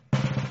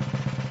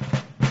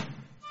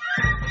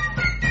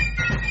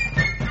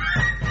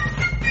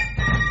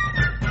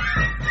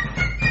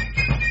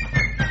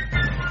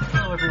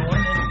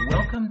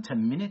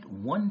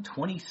minute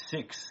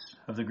 126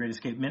 of The Great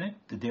Escape Minute,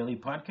 the daily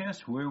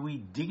podcast where we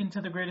dig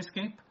into The Great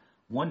Escape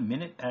 1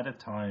 minute at a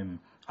time.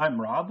 I'm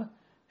Rob,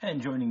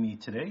 and joining me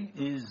today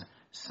is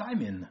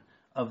Simon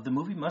of the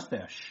movie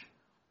Mustache.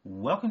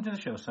 Welcome to the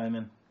show,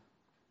 Simon.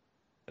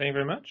 Thank you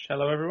very much.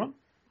 Hello, everyone.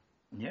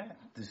 Yeah,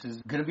 this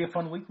is going to be a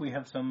fun week. We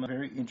have some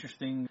very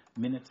interesting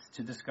minutes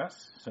to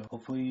discuss, so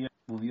hopefully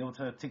we'll be able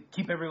to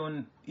keep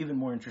everyone even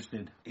more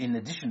interested in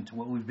addition to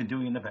what we've been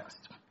doing in the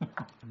past.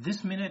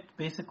 This minute,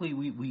 basically,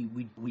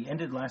 we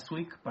ended last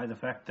week by the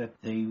fact that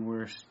they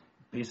were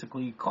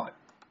basically caught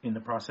in the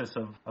process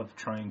of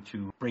trying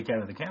to break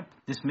out of the camp.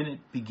 This minute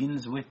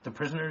begins with the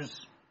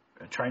prisoners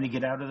trying to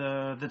get out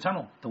of the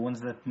tunnel. The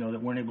ones that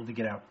that weren't able to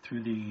get out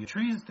through the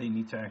trees, they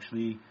need to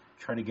actually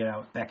try to get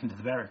out back into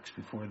the barracks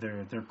before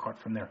they're caught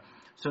from there.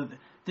 So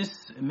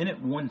this minute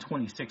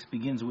 126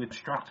 begins with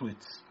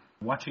Strachwitz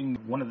watching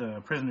one of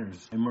the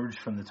prisoners emerge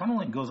from the tunnel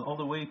and goes all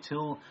the way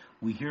till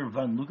we hear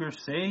Van Luger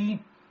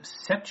say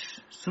Sech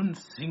Sun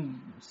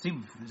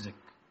Sivzik,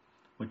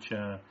 which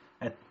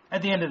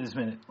at the end of this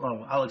minute,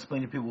 well, I'll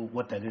explain to people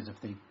what that is if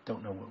they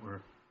don't know what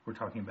we're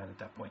talking about at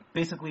that point.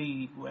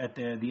 Basically, at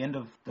the end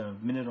of the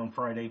minute on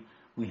Friday,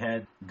 we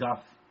had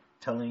Goff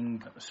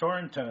telling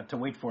Soren to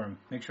wait for him,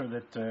 make sure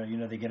that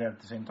they get out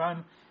at the same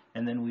time,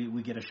 and then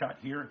we get a shot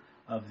here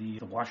of the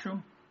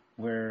washroom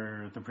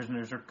where the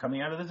prisoners are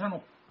coming out of the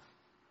tunnel.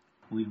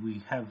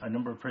 We have a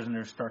number of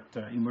prisoners start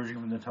emerging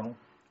from the tunnel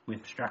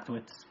with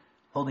Strachwitz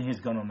holding his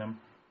gun on them,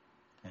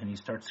 and he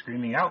starts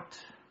screaming out,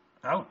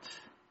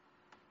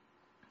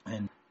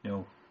 and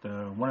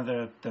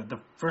the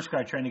first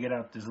guy trying to get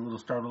out is a little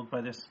startled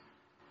by this.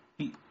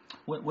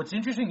 What's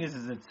interesting is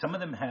that some of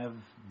them have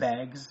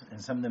bags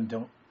and some of them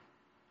don't.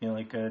 Do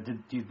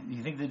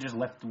you think they just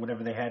left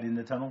whatever they had in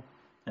the tunnel,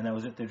 and that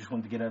was it? They just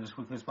wanted to get out as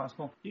quickly as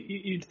possible?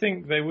 You'd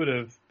think they would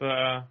have, but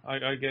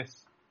I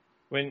guess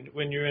when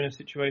you're in a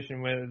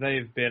situation where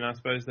they've been, I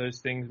suppose those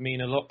things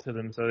mean a lot to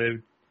them. So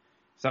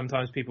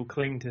sometimes people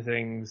cling to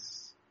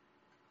things,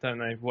 don't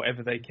they?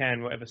 Whatever they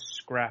can, whatever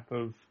scrap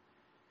of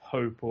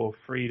hope or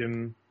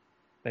freedom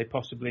they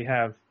possibly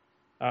have.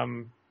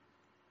 The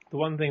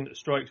one thing that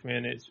strikes me,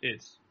 and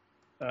it's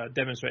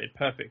demonstrated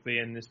perfectly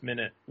in this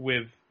minute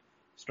with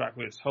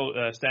Strachwitz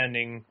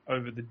standing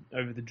over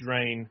the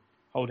drain,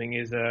 holding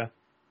his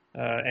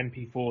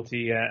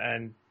MP40,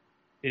 and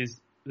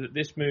is that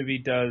this movie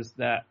does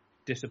that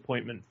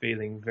disappointment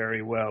feeling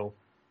very well.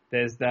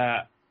 There's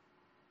that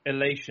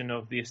elation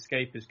of the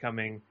escape is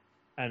coming,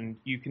 and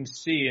you can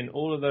see in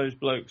all of those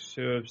blokes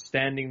who are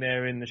standing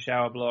there in the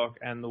shower block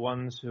and the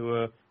ones who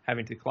are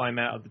having to climb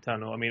out of the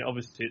tunnel. I mean,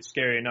 obviously it's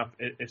scary enough.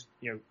 It's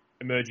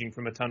emerging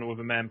from a tunnel with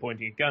a man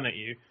pointing a gun at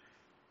you,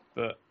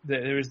 but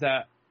there is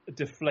that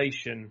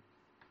deflation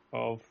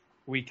of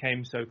we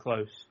came so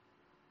close.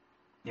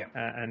 Yeah.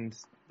 And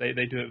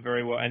they do it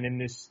very well. And in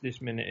this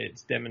minute,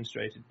 it's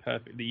demonstrated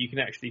perfectly. You can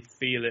actually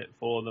feel it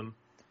for them.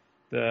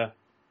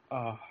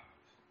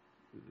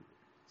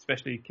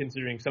 Especially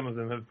considering some of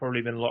them have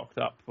probably been locked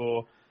up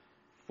for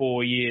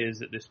 4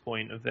 years at this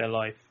point of their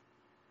life.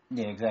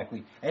 Yeah,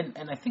 exactly.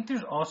 And I think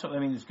there's also, I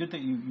mean, it's good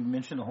that you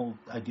mentioned the whole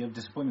idea of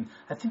disappointment.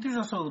 I think there's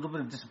also a little bit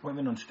of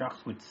disappointment on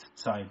Strachwitz's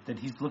side, that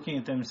he's looking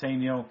at them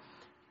saying,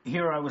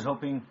 here I was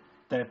hoping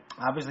that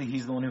obviously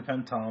he's the one who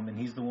found Tom, and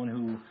he's the one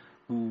who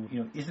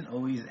isn't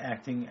always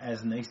acting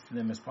as nice to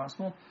them as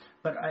possible.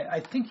 But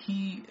I think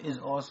he is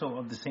also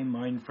of the same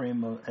mind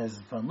frame as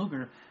Van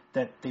Luger,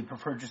 that they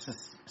prefer just to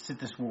sit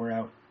this war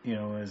out,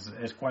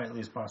 as quietly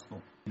as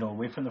possible,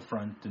 away from the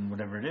front and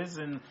whatever it is.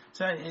 And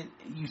so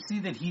you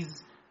see that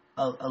he's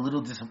a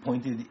little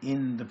disappointed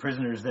in the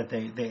prisoners that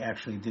they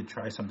actually did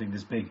try something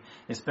this big,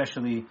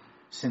 especially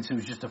since it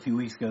was just a few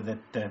weeks ago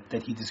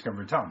that he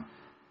discovered Tom.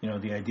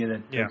 The idea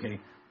that, yeah, okay,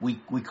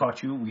 we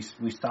caught you,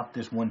 we stopped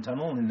this one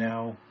tunnel, and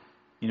now,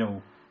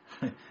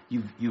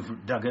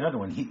 you've dug another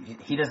one.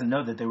 He doesn't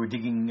know that they were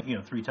digging,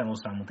 3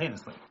 tunnels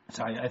simultaneously.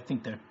 So I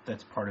think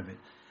that's part of it.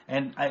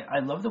 And I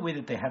love the way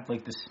that they have,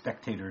 like, the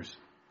spectators.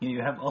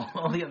 You have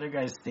all the other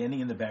guys standing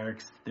in the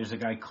barracks. There's a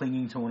guy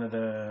clinging to one of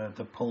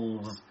the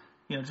poles,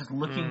 just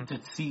looking to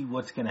see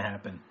what's going to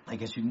happen. I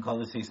guess you can call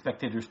this a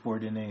spectator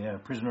sport in a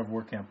prisoner of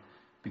war camp,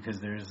 because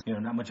there's,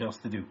 not much else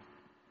to do.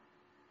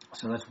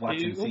 So let's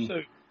watch and see.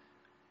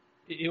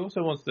 He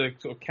also wants to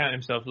sort of count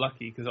himself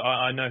lucky, because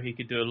I know he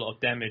could do a lot of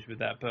damage with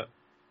that, but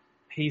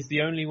he's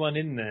the only one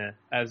in there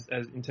as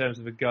in terms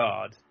of a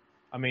guard.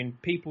 I mean,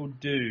 people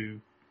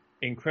do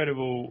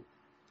incredible,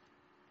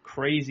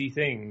 crazy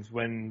things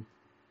when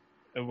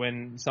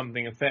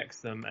something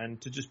affects them,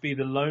 and to just be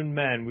the lone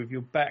man with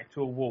your back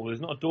to a wall. There's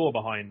not a door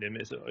behind him;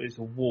 it's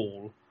a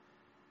wall.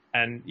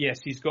 And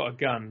yes, he's got a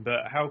gun,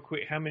 but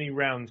how many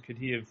rounds could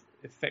he have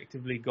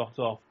effectively got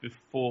off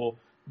before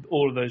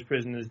all of those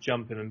prisoners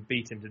jump in and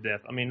beat him to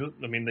death? I mean,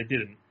 they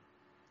didn't.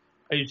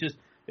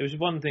 It was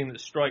one thing that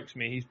strikes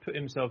me. He's put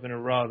himself in a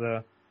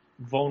rather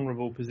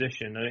vulnerable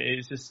position, and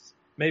it's just,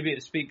 maybe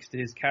it speaks to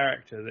his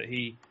character that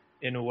he,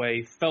 in a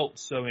way, felt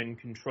so in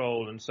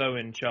control and so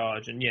in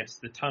charge. And yes,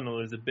 the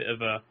tunnel is a bit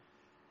of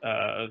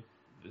a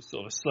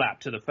sort of a slap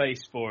to the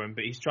face for him,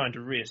 but he's trying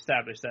to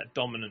re-establish that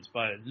dominance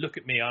by, look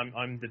at me,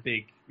 I'm the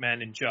big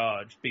man in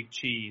charge, big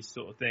cheese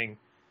sort of thing.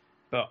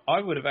 But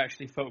I would have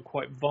actually felt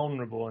quite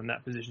vulnerable in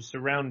that position,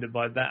 surrounded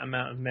by that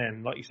amount of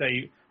men. Like you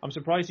say, I'm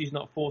surprised he's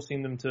not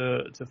forcing them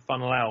to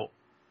funnel out.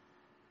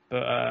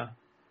 But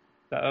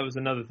that was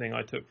another thing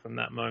I took from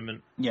that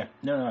moment. Yeah,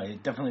 no, I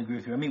definitely agree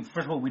with you. I mean,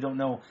 first of all, we don't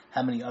know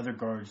how many other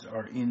guards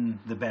are in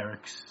the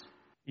barracks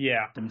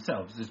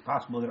themselves. It's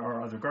possible there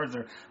are other guards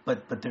there,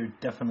 but there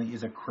definitely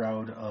is a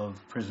crowd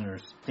of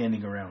prisoners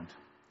standing around.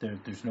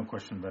 There's no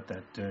question about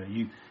that.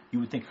 You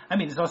would think. I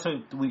mean, it's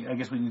also I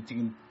guess we need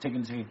to take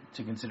into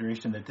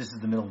consideration that this is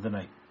the middle of the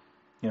night.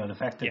 You know, the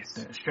fact that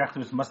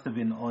Strachwitz must have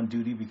been on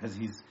duty because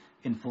he's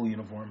in full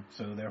uniform,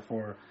 so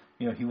therefore,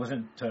 you know, he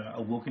wasn't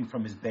awoken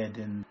from his bed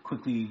and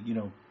quickly, you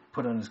know,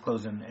 put on his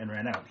clothes and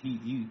ran out.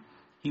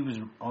 He was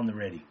on the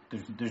ready.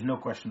 There's no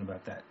question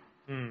about that.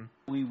 Mm.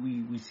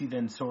 We see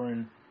then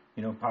Soren,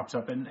 you know, pops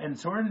up and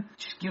Soren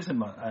just gives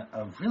him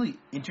a really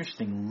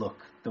interesting look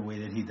the way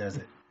that he does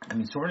it. I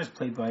mean, Soren is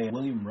played by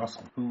William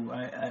Russell, who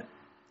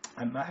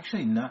I'm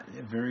actually not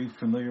very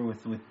familiar with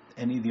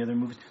any of the other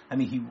movies. I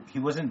mean, he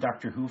was in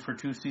Doctor Who for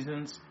 2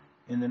 seasons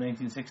in the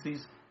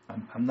 1960s.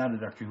 I'm not a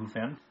Doctor Who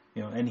fan,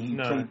 you know, and he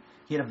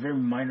had a very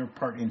minor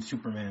part in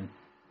Superman.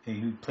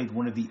 He played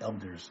one of the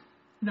elders.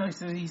 You know,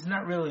 he's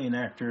not really an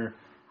actor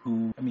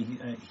who, I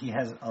mean, he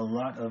has a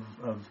lot of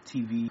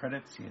TV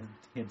credits.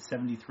 He had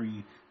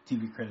 73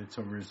 TV credits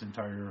over his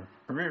entire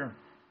career,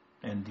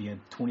 and he had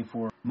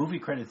 24 movie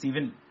credits,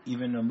 even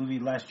a movie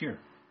last year.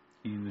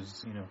 He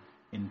was, you know,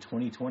 in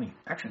 2020.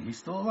 Actually, he's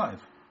still alive.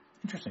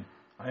 Interesting.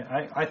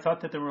 I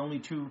thought that there were only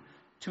two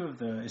of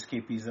the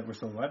escapees that were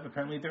still alive.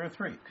 Apparently there are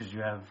 3, because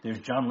there's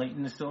John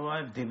Layton is still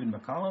alive, David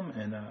McCallum,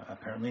 and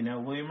apparently now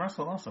William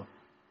Russell also.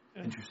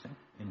 Yeah. Interesting.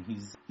 And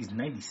he's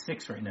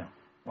 96 right now.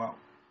 Wow.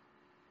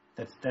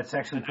 That's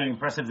actually pretty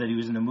impressive that he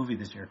was in a movie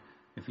this year,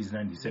 if he's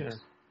 96.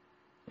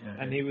 Yeah,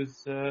 and he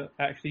was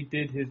actually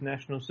did his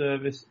national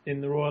service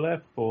in the Royal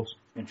Air Force.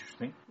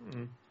 Interesting.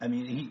 Mm. I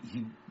mean,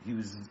 he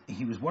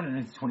was born in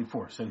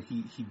 1924, so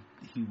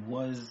he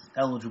was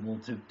eligible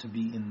to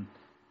be in,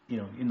 you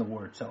know, in the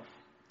war itself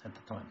at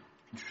the time.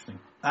 Interesting.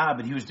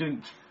 But he was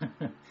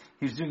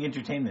doing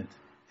entertainment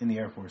in the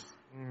Air Force.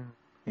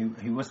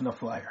 Mm. He wasn't a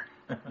flyer.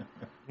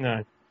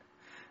 No.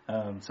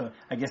 So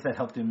I guess that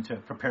helped him to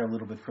prepare a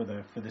little bit for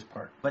this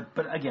part. But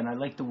again, I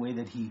like the way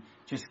that he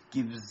just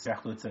gives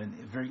Strachwitz a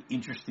very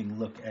interesting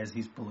look as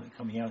he's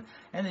coming out,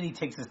 and then he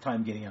takes his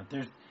time getting out.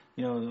 There's,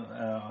 you know,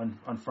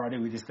 on Friday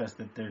we discussed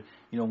that there,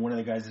 you know, one of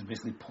the guys is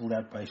basically pulled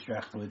out by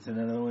Strachwitz, and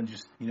another one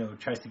just, you know,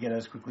 tries to get out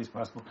as quickly as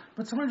possible.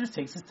 But someone just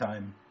takes his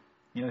time.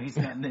 You know, he's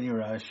not in any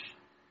rush.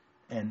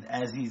 And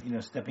as he's, you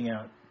know, stepping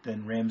out,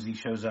 then Ramsey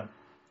shows up,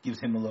 gives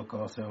him a look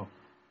also,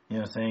 you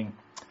know, saying,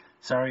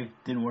 sorry,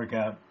 didn't work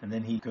out. And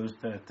then he goes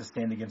to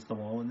stand against the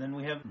wall, and then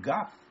we have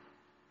Goff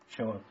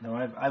show up. Now,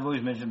 I've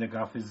always mentioned that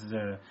Goff is,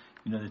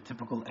 you know, the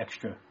typical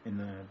extra in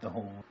the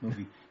whole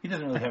movie. He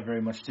doesn't really have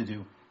very much to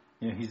do.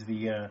 You know, he's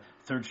the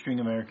third string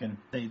American.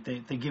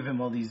 They give him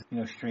all these, you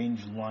know,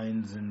 strange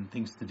lines and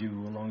things to do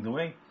along the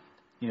way.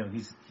 You know,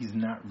 he's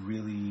not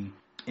really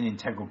an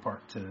integral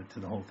part to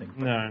the whole thing.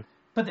 But, no.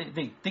 But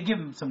they give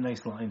him some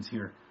nice lines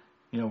here.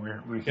 You know,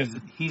 where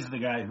he's the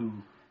guy who,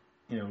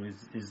 you know,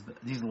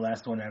 he's the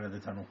last one out of the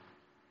tunnel.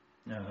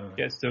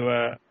 Gets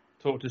to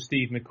talk to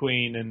Steve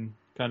McQueen and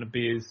kind of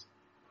be his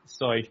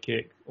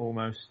sidekick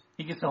almost.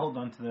 He gets to hold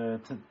on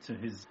to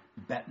his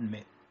baton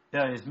mitt,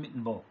 his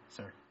mitten ball.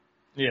 Sorry.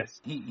 Yes.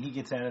 He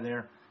gets out of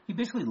there. He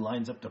basically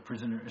lines up the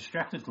prisoner.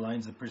 Strachwitz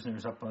lines the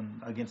prisoners up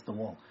against the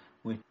wall,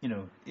 which, you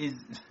know, is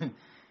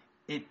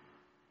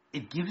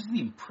it gives the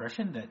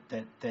impression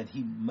that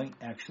he might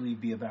actually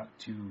be about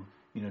to,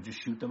 you know,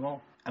 just shoot them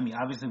all. I mean,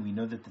 obviously we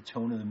know that the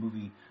tone of the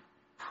movie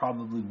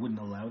probably wouldn't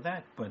allow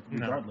that, but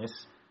regardless,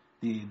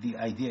 the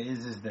idea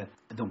is that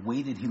the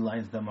way that he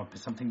lines them up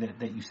is something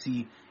that you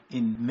see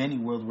in many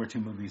World War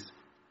II movies,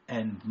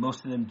 and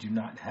most of them do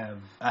not have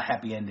a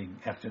happy ending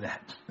after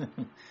that. You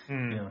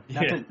know,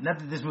 not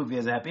that this movie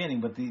has a happy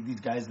ending, but these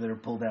guys that are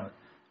pulled out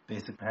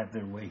basically have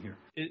their way here.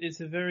 It's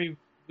a very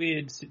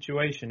weird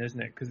situation,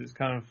 isn't it? Because it's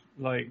kind of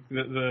like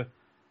the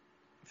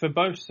for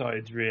both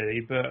sides, really,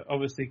 but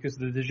obviously because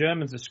the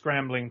Germans are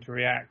scrambling to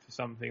react to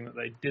something that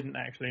they didn't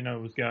actually know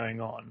was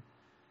going on,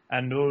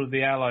 and all of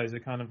the Allies are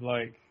kind of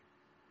like,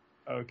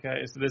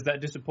 okay, so there's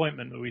that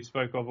disappointment that we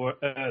spoke of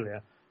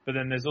earlier, but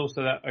then there's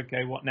also that,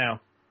 okay, what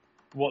now?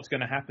 What's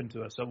going to happen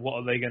to us? So what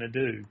are they going to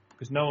do?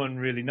 Because no one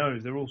really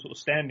knows. They're all sort of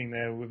standing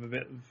there with a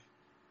bit of,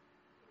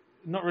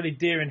 not really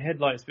deer in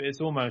headlights, but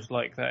it's almost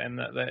like that in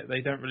that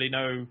they don't really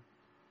know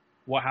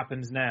what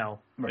happens now.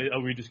 Right.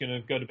 Are we just going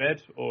to go to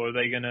bed, or are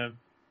they going to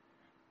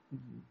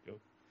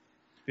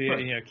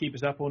keep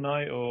us up all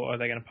night, or are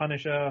they going to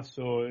punish us,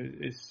 or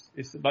it's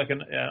like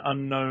an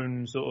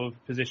unknown sort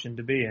of position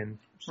to be in.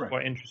 It's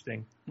quite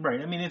interesting. Right.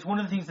 I mean, it's one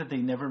of the things that they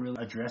never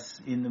really address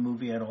in the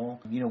movie at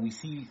all. You know, we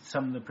see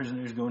some of the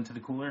prisoners go into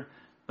the cooler,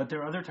 but there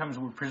are other times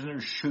where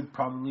prisoners should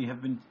probably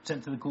have been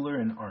sent to the cooler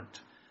and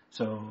aren't.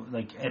 So,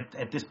 like,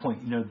 at this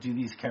point, do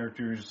these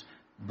characters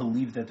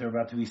believe that they're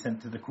about to be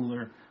sent to the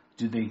cooler?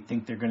 Do they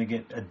think they're going to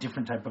get a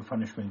different type of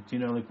punishment?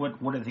 Like, what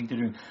do they think they're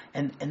doing?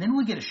 And then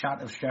we get a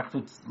shot of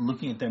Strachwitz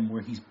looking at them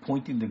where he's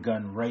pointing the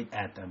gun right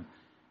at them,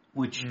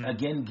 which,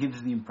 again,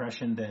 gives the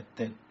impression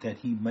that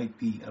he might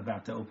be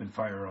about to open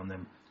fire on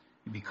them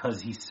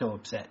because he's so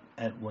upset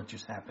at what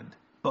just happened.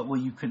 But what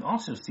you can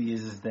also see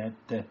is that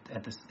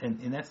at this,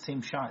 in that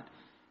same shot,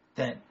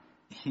 that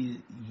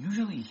he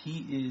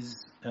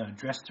is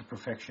dressed to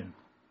perfection,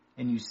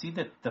 and you see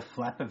that the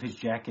flap of his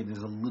jacket is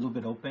a little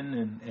bit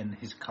open, and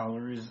his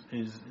collar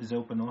is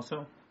open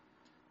also.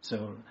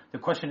 So the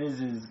question is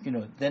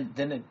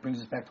then it brings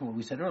us back to what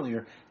we said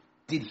earlier: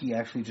 did he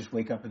actually just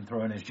wake up and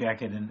throw on his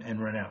jacket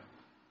and run out?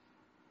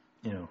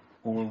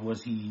 Or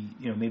was he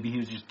maybe he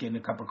was just getting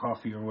a cup of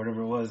coffee or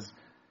whatever it was,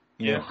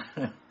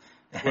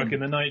 working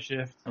the night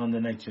shift. On the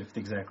night shift,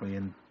 exactly,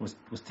 and was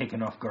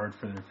taken off guard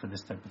for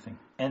this type of thing.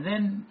 And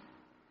then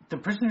the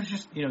prisoners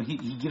just,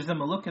 he gives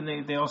them a look, and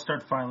they all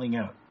start filing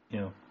out.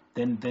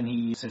 Then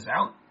he says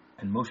out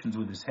and motions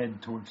with his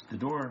head towards the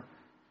door.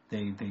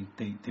 They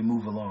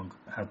move along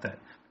out that.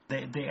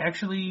 They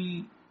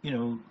actually,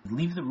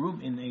 leave the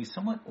room in a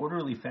somewhat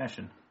orderly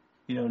fashion.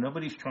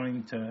 Nobody's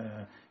trying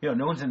to,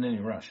 no one's in any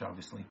rush,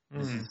 obviously.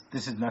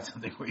 This is not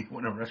something where you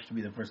want to rush to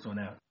be the first one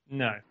out.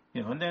 No.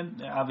 And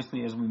then,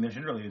 obviously, as we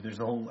mentioned earlier, there's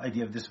the whole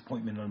idea of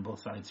disappointment on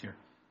both sides here.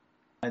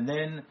 And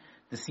then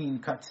the scene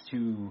cuts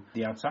to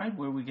the outside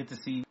where we get to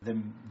see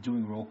them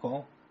doing roll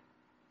call.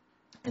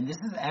 And this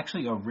is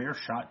actually a rare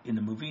shot in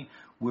the movie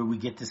where we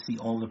get to see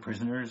all the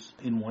prisoners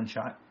in one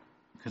shot.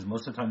 Because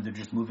most of the time they're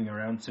just moving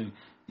around, so,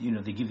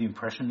 they give the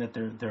impression that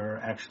there are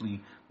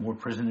actually more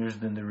prisoners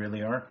than there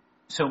really are.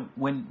 So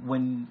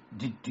when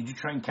did you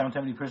try and count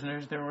how many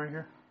prisoners there were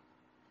here?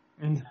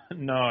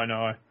 No,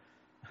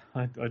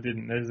 I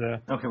didn't.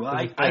 Okay. Well,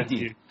 I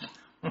did.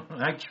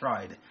 I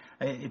tried.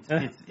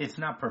 It's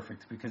not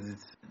perfect because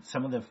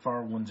some of the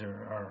far ones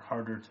are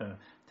harder to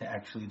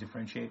actually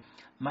differentiate.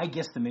 My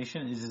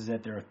guesstimation is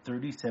that there are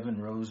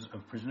 37 rows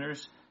of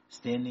prisoners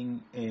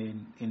standing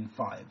in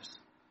fives.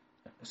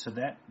 So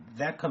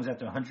that comes out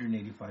to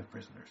 185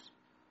 prisoners.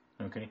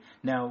 Okay.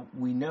 Now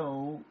we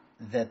know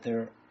that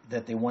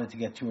they wanted to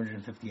get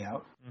 250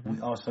 out. Mm-hmm.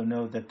 We also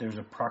know that there's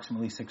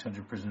approximately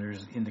 600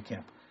 prisoners in the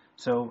camp.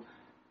 So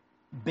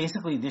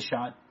basically this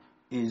shot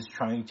is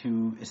trying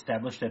to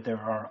establish that there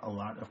are a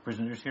lot of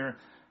prisoners here,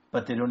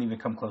 but they don't even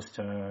come close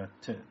to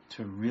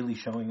really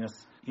showing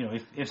us,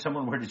 if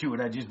someone were to do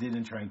what I just did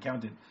and try and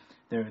count it,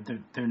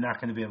 they're not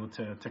going to be able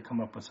to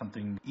come up with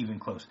something even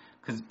close.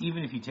 Because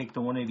even if you take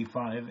the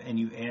 185 and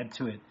you add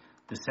to it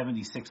the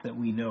 76 that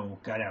we know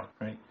got out,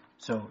 right?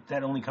 So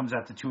that only comes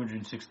out to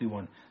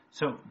 261.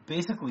 So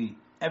basically,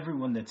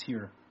 everyone that's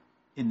here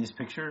in this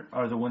picture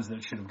are the ones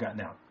that should have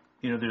gotten out.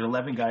 There's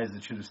 11 guys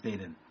that should have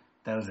stayed in.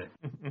 That was it.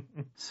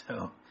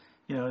 So,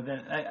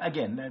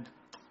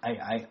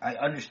 I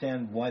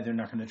understand why they're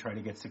not going to try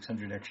to get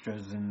 600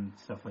 extras and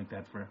stuff like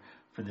that for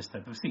this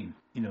type of scene.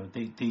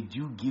 They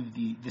do give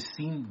the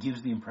scene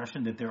gives the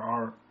impression that there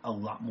are a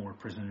lot more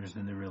prisoners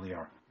than there really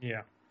are.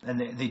 Yeah. And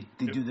they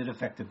do that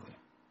effectively.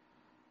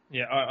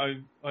 Yeah, I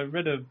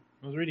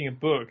was reading a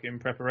book in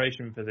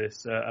preparation for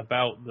this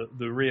about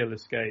the real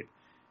escape,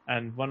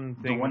 and one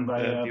thing. The one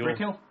by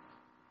Brickhill?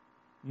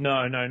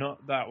 No,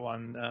 not that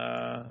one.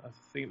 I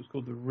think it was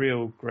called The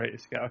Real Great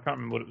Escape. I can't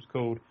remember what it was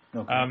called.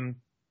 Okay.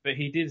 But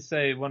he did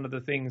say one of the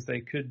things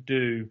they could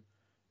do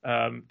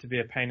to be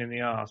a pain in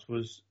the ass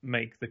was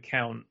make the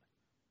count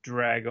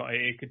drag.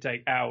 It could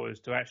take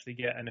hours to actually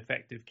get an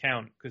effective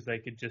count because they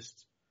could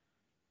just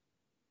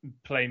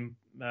play.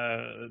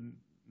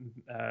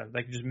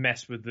 They could just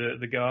mess with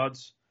the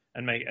guards.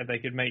 And they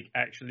could make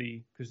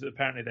actually, because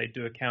apparently they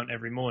do a count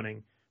every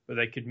morning, but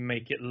they could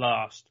make it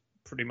last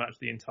pretty much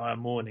the entire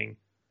morning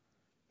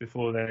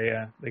before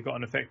they got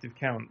an effective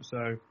count.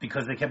 So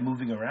because they kept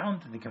moving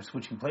around, they kept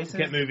switching places.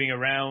 Kept moving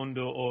around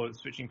or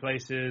switching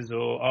places,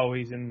 or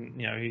he's in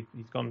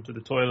he's gone to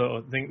the toilet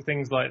or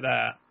things like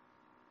that.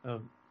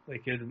 They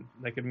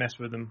could mess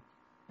with them.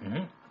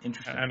 Mm-hmm.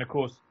 Interesting. And of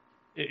course,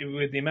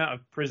 with the amount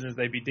of prisoners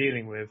they'd be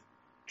dealing with,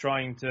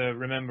 trying to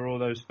remember all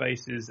those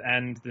faces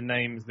and the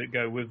names that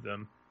go with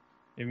them.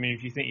 I mean,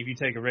 if you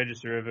take a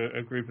register of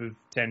a group of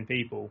 10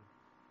 people,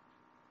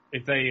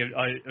 if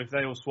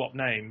they all swap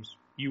names,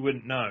 you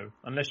wouldn't know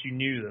unless you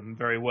knew them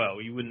very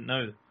well. You wouldn't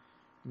know,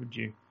 would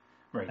you?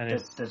 Right.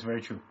 That's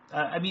very true.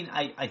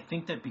 I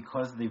think that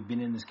because they've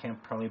been in this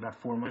camp probably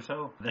about 4 months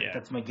or so,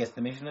 that's my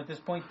guesstimation at this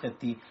point.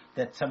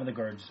 That some of the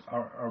guards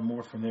are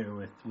more familiar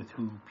with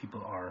who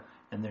people are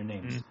and their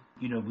names. Mm-hmm.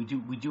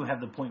 We do have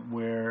the point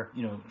where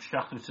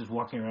Strachwitz is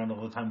walking around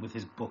all the time with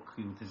his book,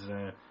 with his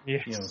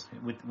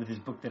with his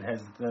book that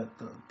has the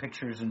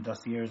pictures and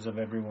dossiers of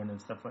everyone and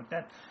stuff like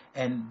that.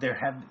 And there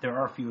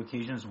are a few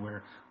occasions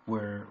where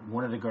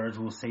one of the guards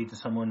will say to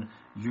someone,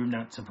 "You're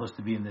not supposed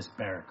to be in this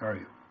barrack, are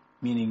you?"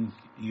 Meaning,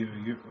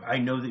 I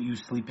know that you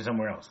sleep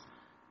somewhere else,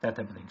 that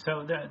type of thing.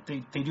 So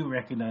they do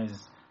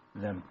recognize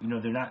them.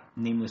 They're not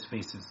nameless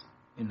faces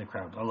in the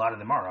crowd. A lot of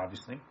them are,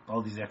 obviously,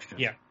 all these extras.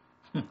 Yeah.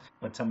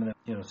 But some of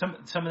them,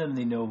 some of them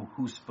they know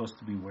who's supposed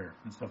to be where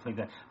and stuff like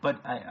that.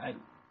 But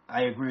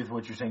I agree with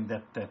what you're saying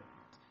that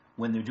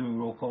when they're doing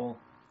roll call,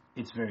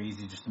 it's very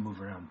easy just to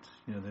move around.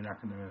 They're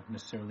not going to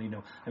necessarily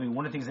know. I mean,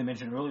 one of the things I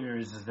mentioned earlier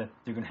is that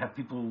they're going to have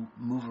people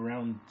move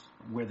around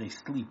where they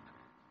sleep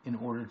in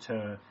order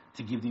to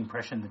give the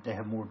impression that they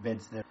have more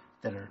beds that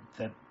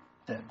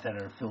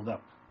are filled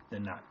up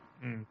than not.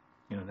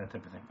 That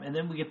type of thing. And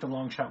then we get the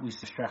long shot. We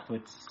see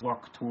Strachwitz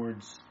walk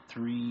towards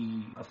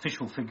 3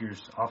 official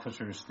figures,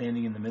 officers,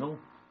 standing in the middle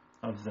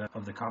of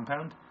the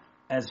compound.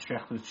 As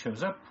Strachwitz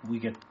shows up, we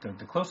get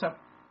the close up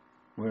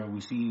where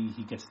we see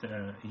he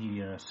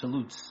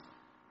salutes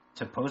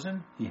to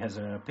Posen. He has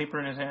a paper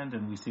in his hand,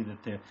 and we see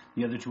that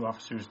the other 2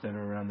 officers that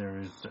are around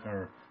there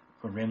are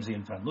Ramsey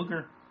and Van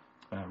Luger.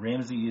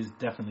 Ramsey is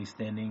definitely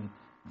standing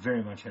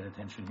very much at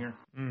attention here.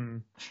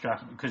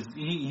 Because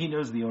he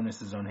knows the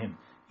onus is on him.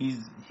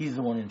 He's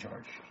the one in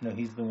charge.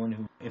 He's the one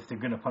who, if they're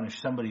going to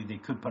punish somebody, they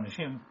could punish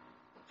him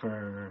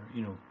for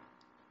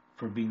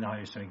being the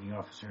highest ranking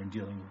officer and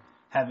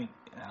having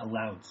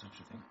allowed such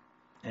a thing.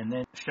 And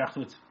then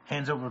Strachwitz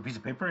hands over a piece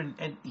of paper,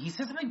 and he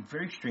says something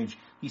very strange.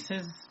 He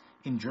says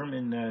in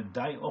German,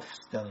 Die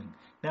Aufstellung.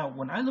 Now,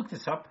 when I looked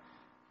this up,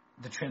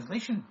 the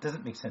translation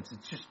doesn't make sense.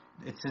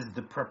 It says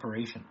the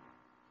preparation.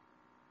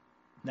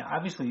 Now,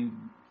 obviously,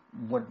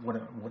 what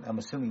I'm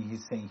assuming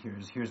he's saying here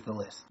is here's the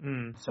list.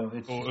 So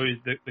it's or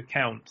the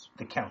count.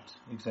 The count,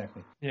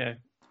 exactly. Yeah.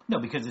 No,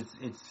 because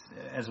it's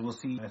as we'll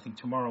see, I think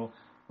tomorrow,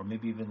 or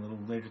maybe even a little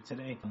later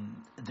today,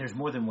 there's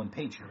more than one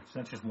page here. It's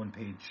not just one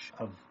page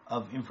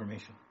of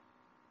information.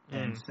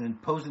 And so then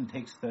Posen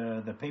takes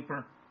the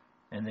paper,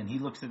 and then he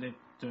looks at it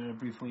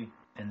briefly,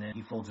 and then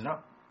he folds it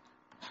up,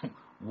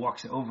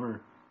 walks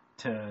over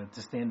to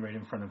stand right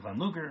in front of Van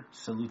Luger,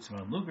 salutes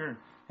Van Luger,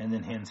 and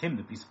then hands him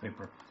the piece of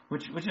paper,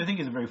 which I think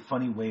is a very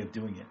funny way of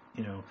doing it.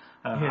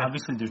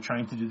 Obviously they're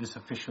trying to do this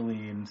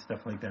officially and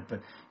stuff like that,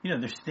 but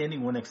they're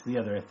standing one next to the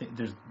other. I think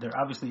there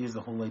obviously is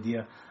the whole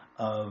idea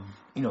of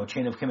a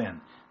chain of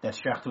command. That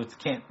Strachwitz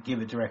can't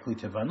give it directly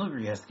to Van Luger;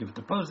 he has to give it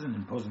to Posen,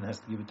 and Posen has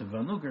to give it to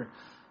Van Luger.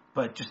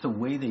 But just the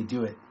way they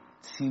do it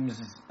seems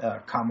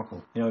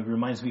comical. It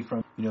reminds me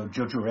from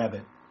Jojo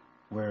Rabbit,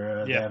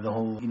 where they have the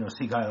whole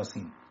Sieg Heil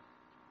scene.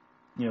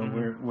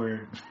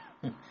 Where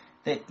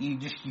that you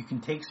can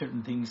take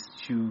certain things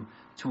to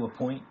a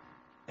point,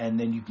 and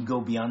then you can go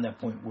beyond that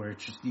point where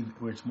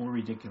it's more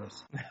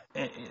ridiculous.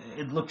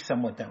 It looks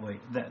somewhat that way,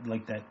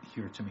 like that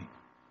here to me.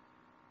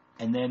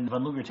 And then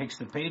Van Luger takes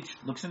the page,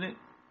 looks at it,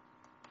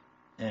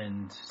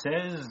 and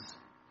says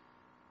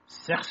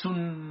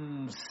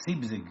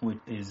 76, which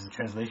is a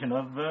translation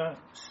of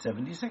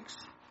 76.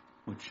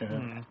 Which,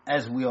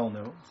 as we all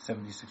know,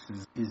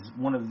 76 is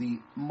one of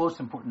the most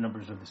important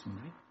numbers of this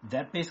movie.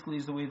 That basically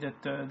is the way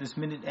that this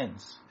minute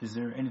ends. Is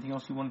there anything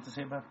else you wanted to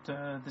say about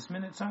this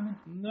minute, Simon?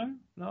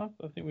 No,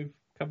 I think we've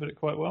covered it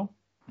quite well.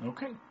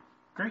 Okay,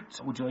 great.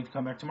 So would you like to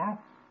come back tomorrow?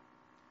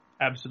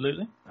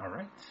 Absolutely. All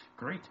right,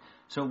 great.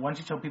 So why don't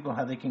you tell people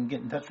how they can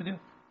get in touch with you?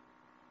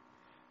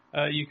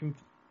 You can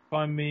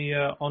find me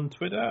on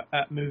Twitter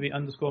at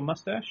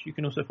movie_mustache. You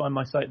can also find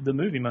my site, The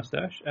Movie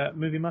Mustache, at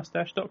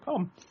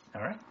moviemustache.com.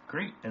 All right,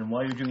 great. And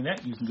while you're doing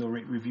that, you can go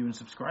rate, review, and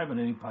subscribe on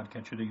any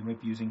podcatcher that you might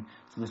be using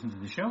to listen to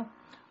the show.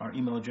 Our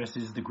email address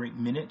is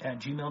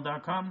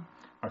thegreatminute@gmail.com.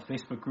 Our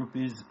Facebook group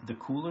is The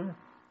Cooler.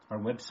 Our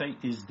website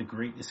is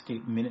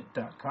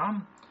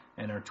thegreatescapeminute.com.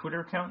 And our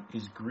Twitter account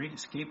is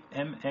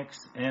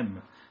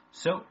GreatEscapeMXM.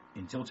 So,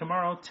 until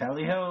tomorrow,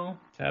 tally-ho.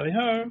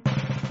 Tally-ho.